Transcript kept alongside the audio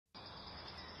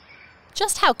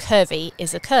Just how curvy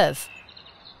is a curve?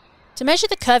 To measure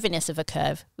the curviness of a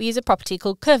curve, we use a property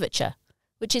called curvature,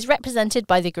 which is represented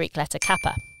by the Greek letter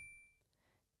kappa.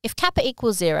 If kappa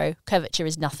equals 0, curvature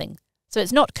is nothing, so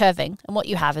it's not curving, and what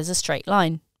you have is a straight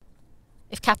line.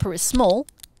 If kappa is small,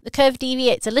 the curve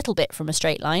deviates a little bit from a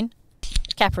straight line.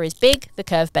 If kappa is big, the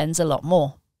curve bends a lot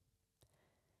more.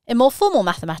 In more formal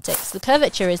mathematics, the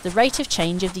curvature is the rate of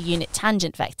change of the unit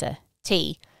tangent vector,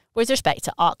 t, with respect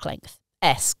to arc length,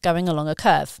 s, going along a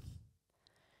curve.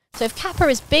 So if kappa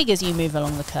is big as you move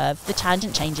along the curve, the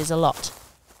tangent changes a lot.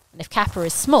 And if kappa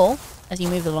is small as you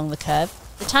move along the curve,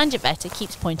 the tangent vector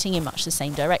keeps pointing in much the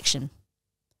same direction.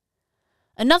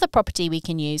 Another property we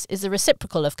can use is the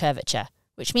reciprocal of curvature,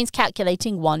 which means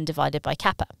calculating 1 divided by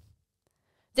kappa.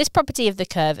 This property of the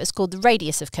curve is called the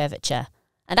radius of curvature,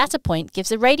 and at a point gives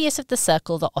the radius of the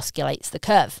circle that osculates the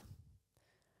curve.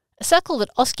 A circle that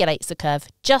osculates the curve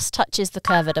just touches the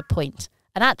curve at a point,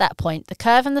 and at that point the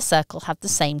curve and the circle have the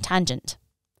same tangent.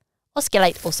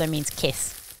 Osculate also means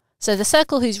kiss, so the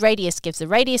circle whose radius gives the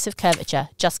radius of curvature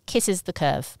just kisses the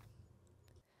curve.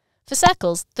 For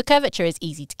circles, the curvature is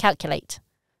easy to calculate.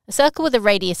 A circle with a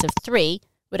radius of 3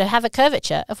 would have a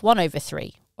curvature of 1 over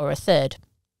 3, or a third.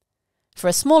 For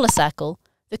a smaller circle,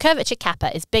 the curvature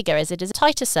kappa is bigger as it is a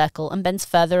tighter circle and bends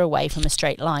further away from a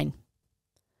straight line.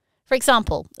 For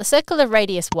example, a circle of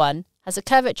radius 1 has a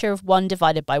curvature of 1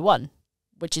 divided by 1,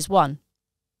 which is 1.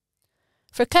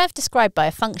 For a curve described by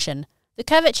a function, the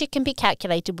curvature can be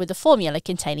calculated with a formula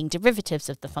containing derivatives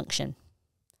of the function.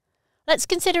 Let's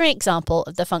consider an example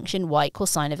of the function y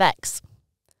equals sine of x.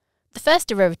 The first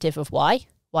derivative of y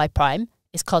prime,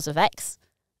 is cos of x.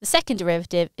 The second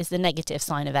derivative is the negative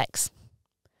sine of x.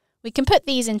 We can put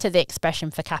these into the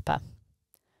expression for kappa.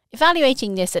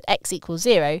 Evaluating this at x equals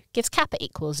 0 gives kappa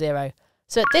equals 0,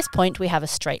 so at this point we have a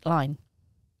straight line.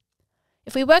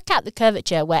 If we work out the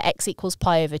curvature where x equals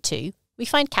pi over 2, we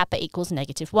find kappa equals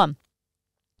negative 1.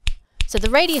 So the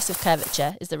radius of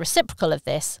curvature is the reciprocal of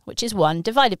this, which is 1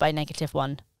 divided by negative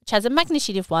 1, which has a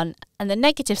magnitude of 1, and the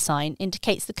negative sign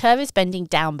indicates the curve is bending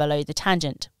down below the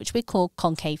tangent, which we call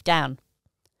concave down.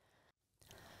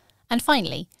 And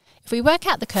finally, if we work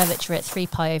out the curvature at 3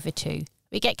 pi over 2,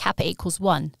 we get kappa equals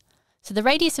 1. So the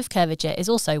radius of curvature is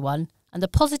also 1, and the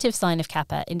positive sign of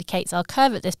kappa indicates our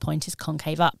curve at this point is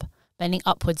concave up, bending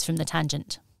upwards from the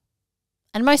tangent.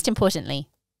 And most importantly,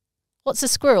 what's a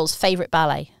squirrel's favourite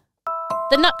ballet?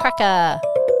 The Nutcracker!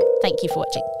 Thank you for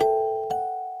watching.